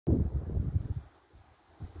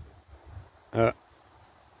I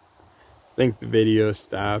think the video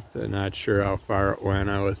stopped. I'm not sure how far it went.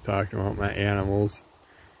 I was talking about my animals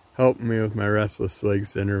helping me with my restless leg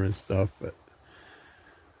syndrome and stuff, but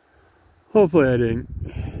hopefully I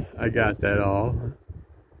didn't. I got that all.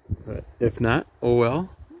 But if not, oh well.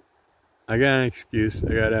 I got an excuse.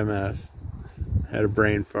 I got MS. Had a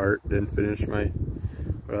brain fart. Didn't finish what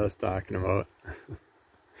I was talking about.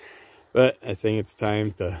 But I think it's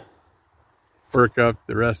time to work up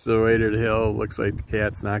the rest of the way to the hill. Looks like the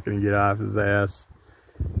cat's not going to get off his ass.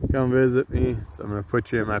 Come visit me. So I'm going to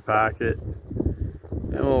put you in my pocket.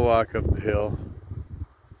 And we'll walk up the hill.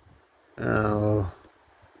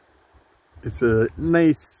 It's a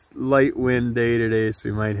nice light wind day today, so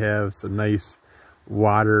we might have some nice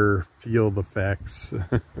water field effects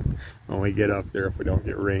when we get up there if we don't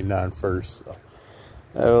get rained on first. So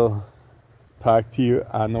I'll talk to you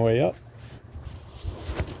on the way up.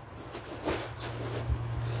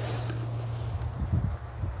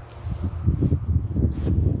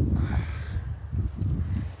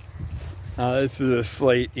 This is a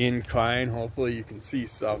slight incline. Hopefully you can see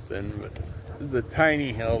something, but this is a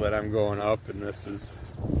tiny hill that I'm going up, and this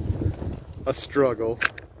is a struggle,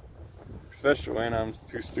 especially when I'm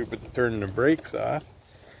too stupid to turn the brakes off.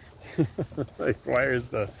 Like, why is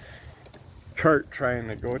the cart trying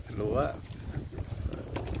to go to the left?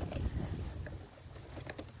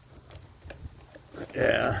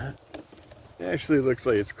 Yeah, it actually looks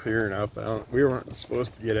like it's clearing up. We weren't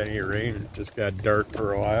supposed to get any rain. It just got dark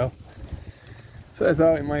for a while. So I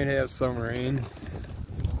thought we might have some rain.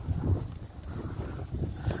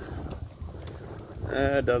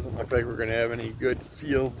 It doesn't look like we're going to have any good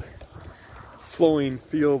flowing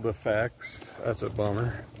field effects. That's a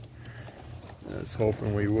bummer. I was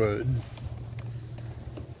hoping we would.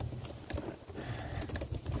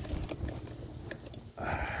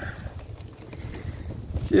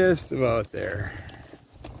 Just about there.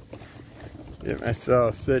 Get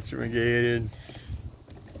myself situated.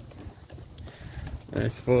 I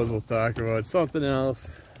suppose we'll talk about something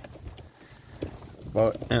else,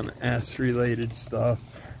 about MS related stuff.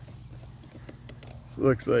 This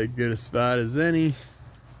looks like good a spot as any.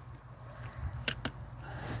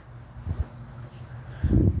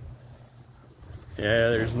 Yeah,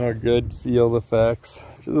 there's no good field effects,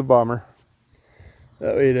 which is a bummer.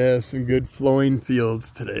 That way to have some good flowing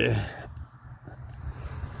fields today.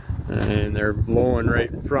 And they're blowing right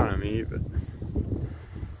in front of me, but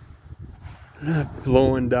not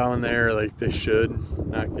blowing down there like they should.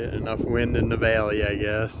 Not getting enough wind in the valley, I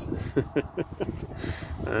guess.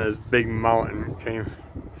 This big mountain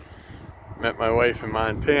met my wife in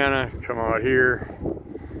Montana, come out here.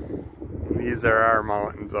 These are our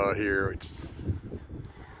mountains out here, which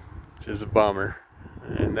is a bummer.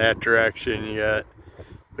 In that direction you got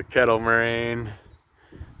the Kettle Moraine.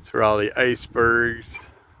 It's where all the icebergs,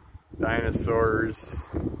 dinosaurs,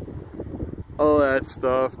 all that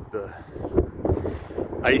stuff, the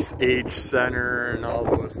Ice Age Center and all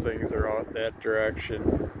those things are out that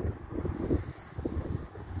direction.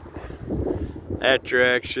 That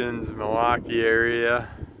direction's Milwaukee area.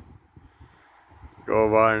 Go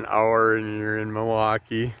about an hour and you're in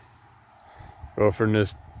Milwaukee. Go from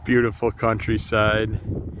this beautiful countryside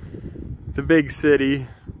to big city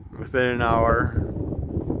within an hour.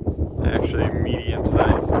 Actually a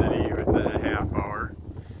medium-sized city within a half hour.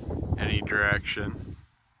 Any direction.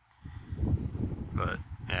 But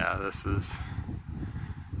yeah, this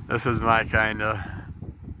is my kind of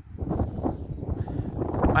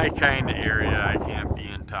area. I can't be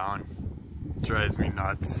in town. It drives me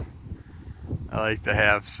nuts. I like to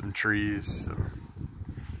have some trees, some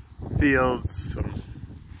fields, some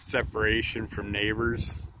separation from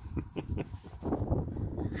neighbors.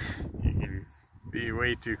 You can be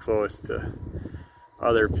way too close to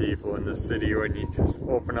other people in the city when you just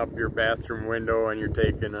open up your bathroom window and you're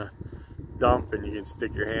taking a dump and you can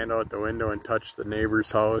stick your hand out the window and touch the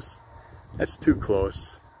neighbor's house. That's too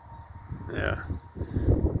close. Yeah,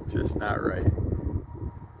 it's just not right.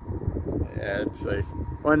 Yeah, it's like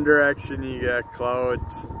one direction you got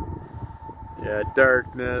clouds, you got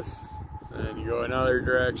darkness, and then you go another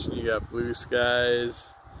direction you got blue skies.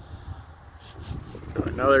 Go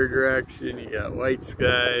another direction you got white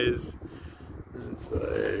skies. It's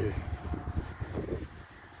like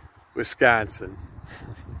Wisconsin.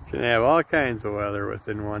 Can have all kinds of weather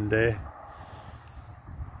within one day.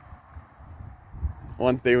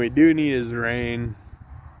 One thing we do need is rain.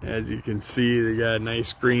 As you can see, they got a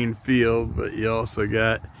nice green field, but you also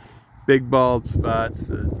got big bald spots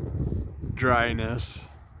of dryness.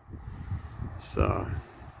 So,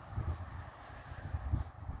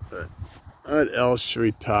 but what else should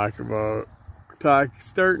we talk about?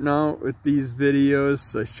 starting out with these videos,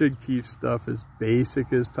 so I should keep stuff as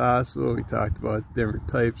basic as possible. We talked about different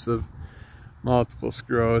types of multiple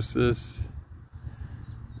sclerosis.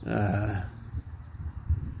 I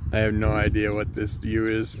have no idea what this view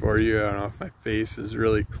is for you. I don't know if my face is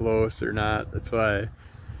really close or not. That's why I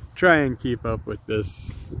try and keep up with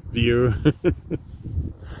this view.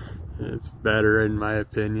 It's better in my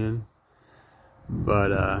opinion.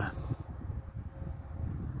 But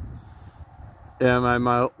yeah, my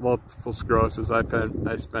multiple sclerosis,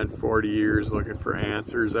 I spent 40 years looking for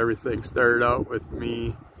answers. Everything started out with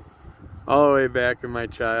me all the way back in my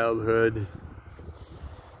childhood.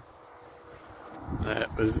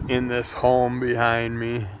 That was in this home behind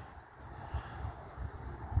me.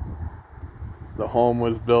 The home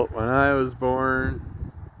was built when I was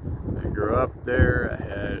born. I grew up there. I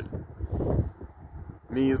had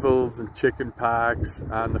measles and chicken pox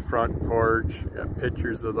on the front porch. Got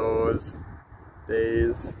pictures of those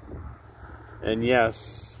days. And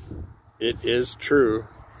yes, it is true.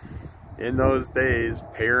 In those days,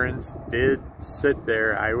 parents did sit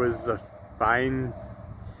there. I was a fine,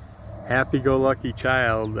 happy-go-lucky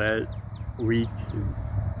child that week.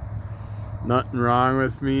 Nothing wrong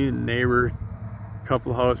with me. The neighbor, a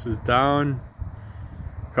couple houses down,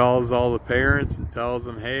 calls all the parents and tells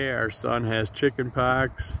them, hey, our son has chicken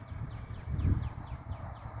pox.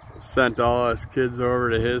 Sent all us kids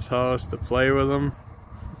over to his house to play with him,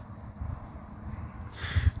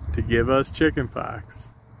 to give us chicken pox.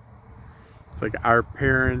 It's like our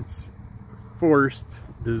parents forced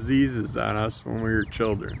diseases on us when we were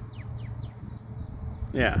children.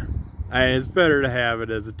 Yeah, it's better to have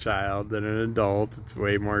it as a child than an adult. It's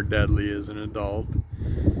way more deadly as an adult.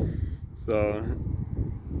 So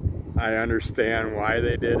I understand why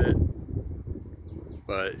they did it.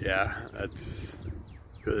 But yeah, that's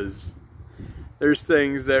because there's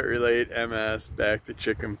things that relate MS back to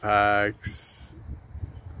chicken pox,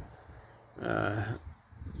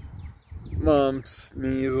 mumps,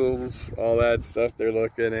 measles, all that stuff. They're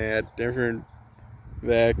looking at different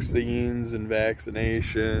vaccines and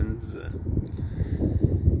vaccinations, and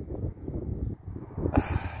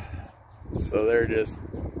so they're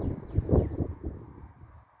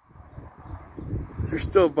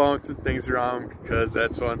still bouncing things around, because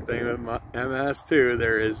that's one thing with MS too.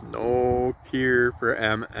 There is no cure for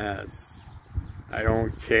MS. I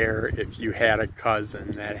don't care if you had a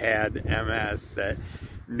cousin that had MS, that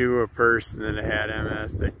knew a person that had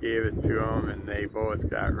MS, that gave it to them and they both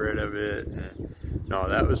got rid of it. No,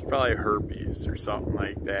 that was probably herpes or something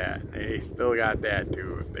like that. And they still got that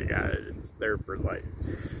too if they got it. It's there for life.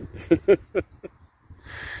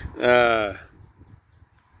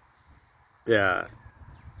 Yeah,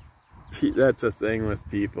 that's a thing with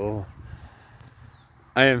people.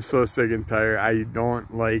 I am so sick and tired. I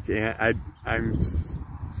don't like, I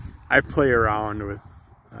play around with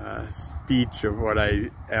speech of what I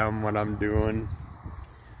am, what I'm doing,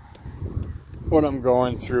 what I'm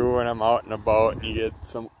going through when I'm out and about, and you get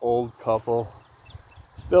some old couple.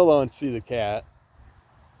 Still don't see the cat.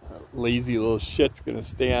 Lazy little shit's gonna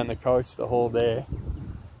stay on the couch the whole day.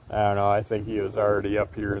 I don't know, I think he was already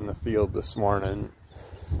up here in the field this morning.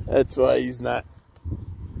 That's why he's not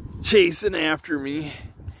chasing after me.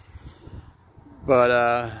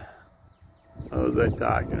 But what was I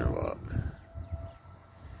talking about?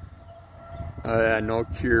 Oh yeah, no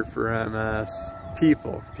cure for MS.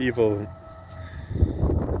 People,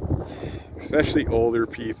 especially older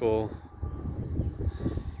people,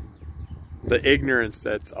 the ignorance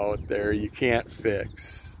that's out there, you can't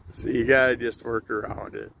fix. So you gotta just work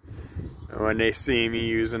around it. And when they see me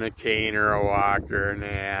using a cane or a walker and they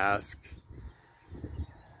ask,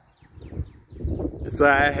 so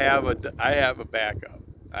I have a backup.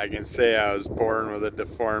 I can say I was born with a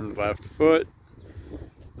deformed left foot,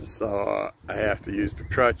 so I have to use the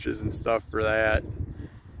crutches and stuff for that,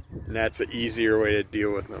 and that's an easier way to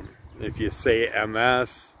deal with them. If you say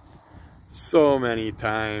MS, so many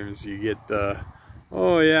times you get the,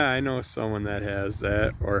 oh yeah, I know someone that has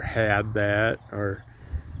that, or had that, or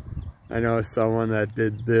I know someone that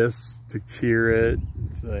did this to cure it.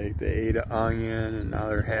 It's like they ate an onion and now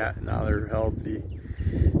they're healthy.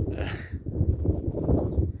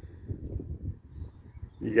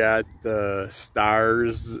 You got the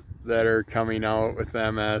stars that are coming out with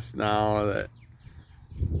MS now that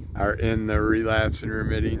are in the relapse and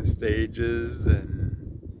remitting stages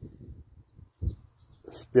and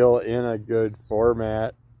still in a good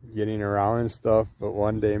format, getting around and stuff, but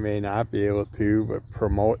one day may not be able to, but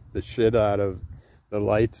promote the shit out of the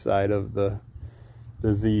light side of the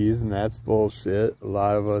disease, and that's bullshit. A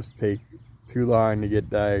lot of us take too long to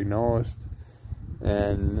get diagnosed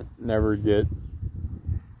and never get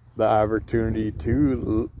the opportunity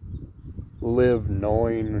to live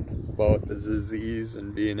knowing about the disease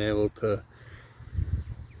and being able to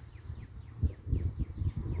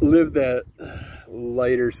live that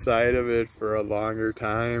lighter side of it for a longer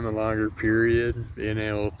time, a longer period, being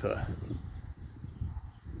able to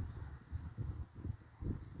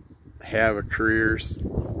have a career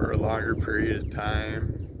for a longer period of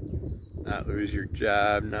time, not lose your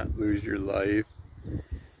job, not lose your life,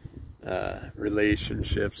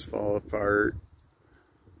 relationships fall apart.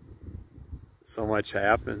 So much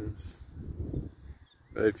happens.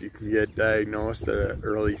 But if you can get diagnosed at an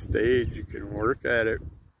early stage, you can work at it.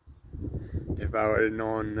 If I would have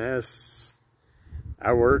known this,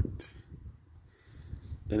 I worked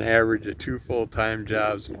an average of 2 full-time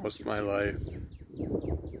jobs most of my life.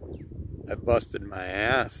 I busted my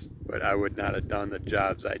ass, but I would not have done the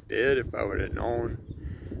jobs I did if I would have known.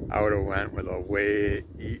 I would have went with a way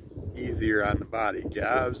easier on the body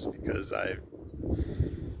jobs, because I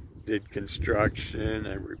did construction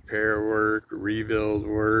and repair work, rebuild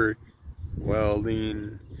work,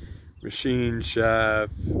 welding, machine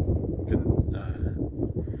shop,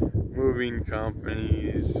 moving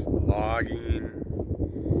companies, logging.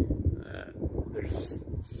 There's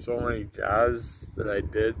so many jobs that I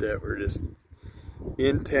did that were just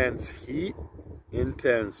intense heat,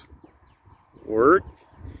 intense work.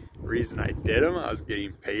 The reason I did them, I was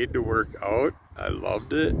getting paid to work out. I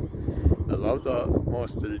loved it. I loved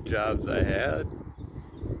most of the jobs I had.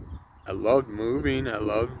 I loved moving. I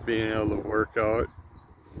loved being able to work out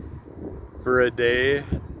for a day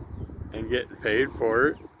and getting paid for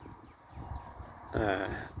it.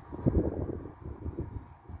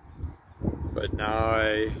 But now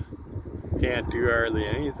I can't do hardly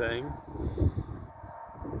anything.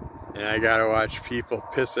 And I gotta watch people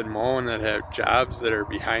piss and moan that have jobs that are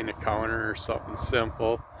behind the counter or something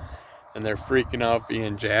simple. And they're freaking out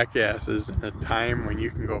being jackasses in a time when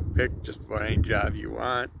you can go pick just about any job you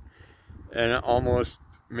want and almost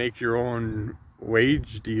make your own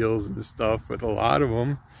wage deals and stuff with a lot of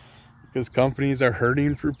them, because companies are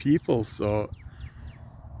hurting for people. So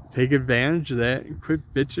take advantage of that and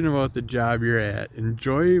quit bitching about the job you're at.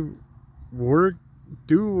 Enjoy work,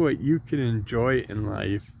 do what you can enjoy in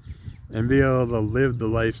life, and be able to live the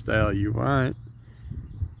lifestyle you want.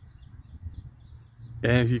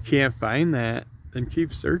 And if you can't find that, then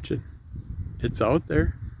keep searching. It's out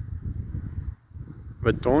there.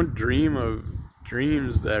 But don't dream of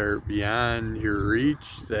dreams that are beyond your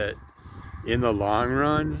reach, that in the long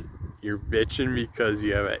run, you're bitching because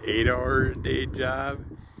you have an 8-hour-a-day job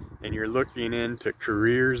and you're looking into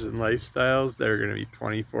careers and lifestyles that are going to be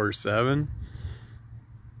 24/7,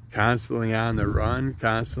 constantly on the run,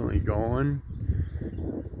 constantly going.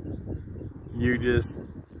 You just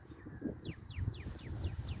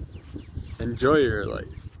enjoy your life.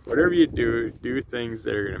 Whatever you do, do things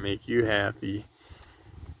that are going to make you happy.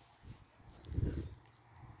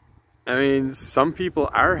 I mean, some people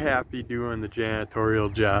are happy doing the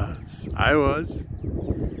janitorial jobs. I was.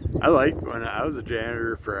 I liked when I was a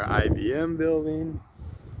janitor for an IBM building,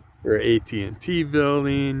 for an AT&T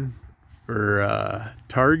building, for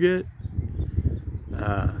Target.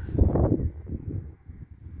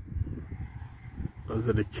 Was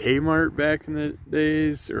it a Kmart back in the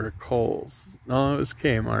days, or a Kohl's? No, it was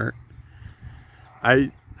Kmart.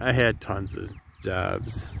 I had tons of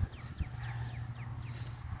jobs.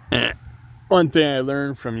 One thing I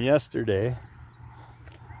learned from yesterday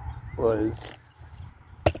was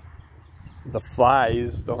the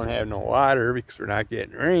flies don't have no water because we're not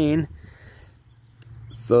getting rain,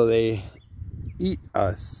 so they eat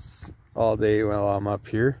us all day while I'm up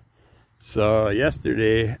here. So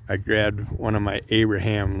yesterday I grabbed one of my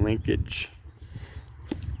Abraham linkage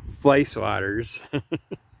fly swatters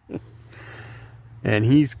and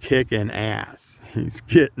he's kicking ass. He's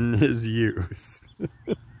getting his use.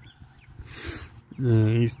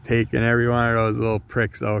 He's taking every one of those little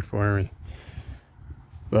pricks out for me.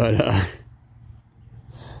 But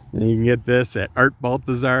you can get this at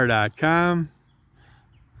artbaltazar.com.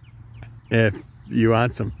 If you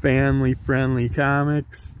want some family-friendly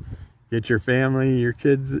comics, get your family, your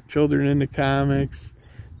kids, children into comics.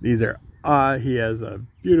 These are, he has a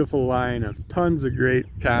beautiful line of tons of great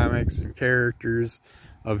comics and characters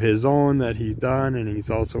of his own that he's done, and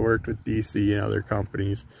he's also worked with DC and other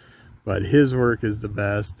companies. But his work is the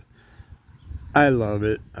best. I love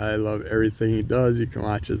it. I love everything he does. You can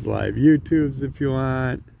watch his live YouTubes if you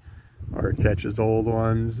want, or catch his old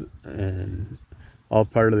ones, and all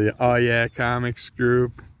part of the Oh Yeah Comics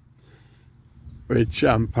group, which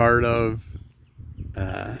I'm part of.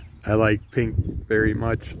 I like Pink very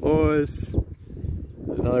much, Lois.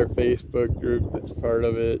 another Facebook group that's part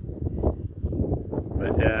of it.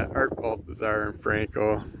 But yeah, Art Balthazar and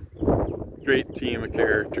Franco, great team of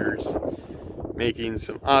characters, making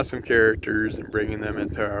some awesome characters and bringing them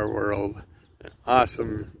into our world. An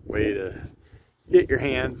awesome way to get your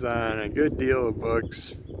hands on a good deal of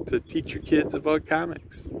books to teach your kids about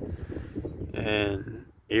comics. And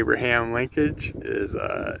Abraham Linkage is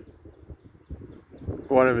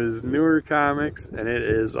one of his newer comics, and it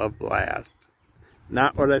is a blast.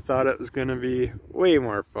 Not what I thought it was going to be, way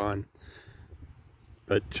more fun.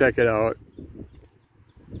 But check it out,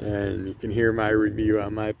 and you can hear my review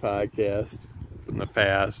on my podcast from the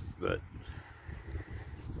past. But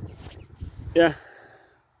yeah,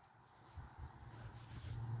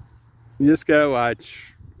 you just gotta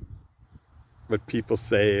watch what people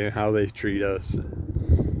say and how they treat us,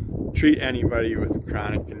 and treat anybody with a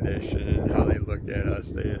chronic condition and how they look at us.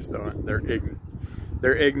 They just don't,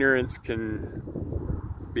 their ignorance can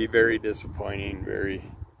be very disappointing,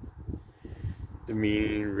 very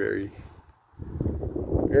demeaning,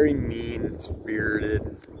 very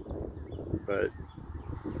mean-spirited. But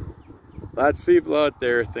lots of people out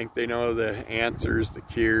there think they know the answers, the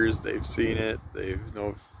cures. They've seen it. They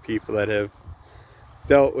know people that have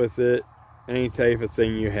dealt with it. Any type of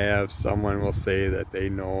thing you have, someone will say that they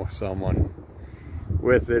know someone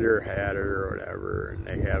with it or had it or whatever, and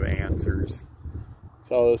they have answers. That's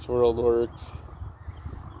how this world works.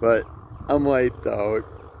 But I'm wiped out.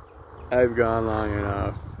 I've gone long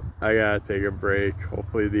enough. I gotta take a break.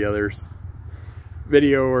 Hopefully the other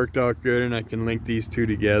video worked out good and I can link these two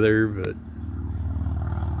together, but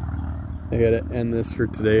I gotta end this for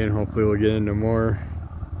today, and hopefully we'll get into more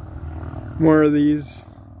of these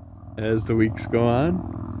as the weeks go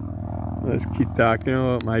on. Let's keep talking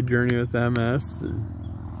about my journey with MS and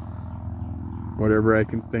whatever I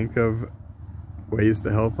can think of, ways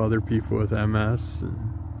to help other people with MS, and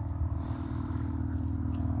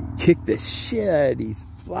kick the shit out of these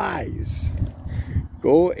flies.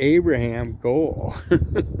 Go Abraham, go.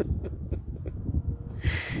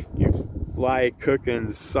 You fly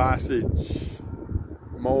cooking sausage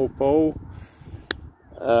mofo.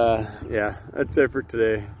 Yeah, that's it for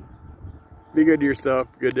today. Be good to yourself,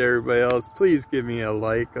 good to everybody else. Please give me a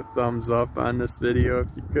like, a thumbs up on this video if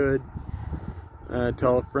you could.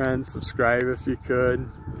 Tell a friend, subscribe if you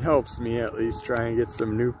could. It helps me at least try and get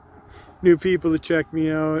some new people to check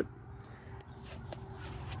me out.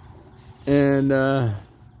 And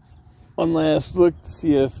one last look to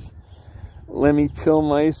see if Lemmy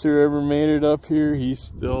Kilmister ever made it up here. He's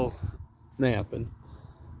still napping.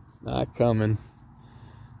 It's not coming.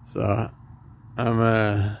 So I'm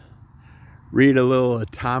gonna read a little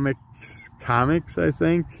Atomics comics, I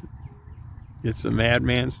think. Get some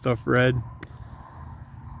Madman stuff read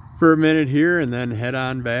for a minute here and then head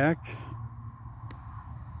on back.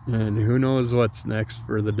 And who knows what's next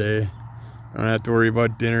for the day. I don't have to worry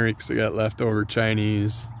about dinner because I got leftover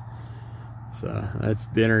Chinese. So that's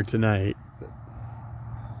dinner tonight.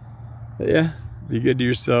 But yeah, be good to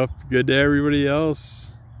yourself, be good to everybody else.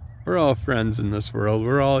 We're all friends in this world.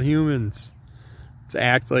 We're all humans. Let's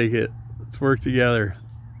act like it. Let's work together.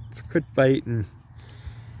 Let's quit fighting.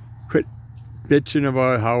 Quit bitching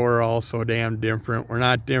about how we're all so damn different. We're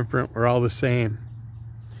not different. We're all the same.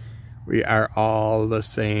 We are all the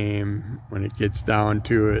same when it gets down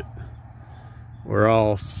to it. We're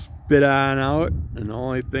all spit on out, and the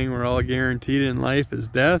only thing we're all guaranteed in life is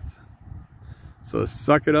death. So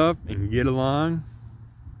suck it up and get along.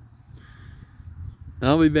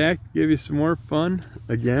 I'll be back to give you some more fun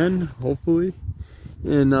again, hopefully,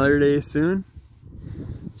 in another day soon.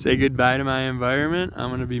 Say goodbye to my environment. I'm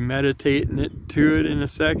going to be meditating to it in a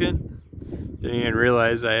second. Didn't even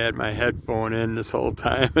realize I had my headphone in this whole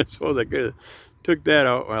time. I suppose I could have took that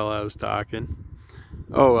out while I was talking.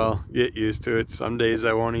 Oh well, get used to it. Some days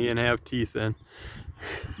I won't even have teeth in.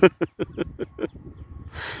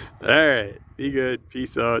 Alright, be good.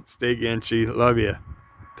 Peace out. Stay Genshi. Love ya.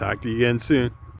 Talk to you again soon.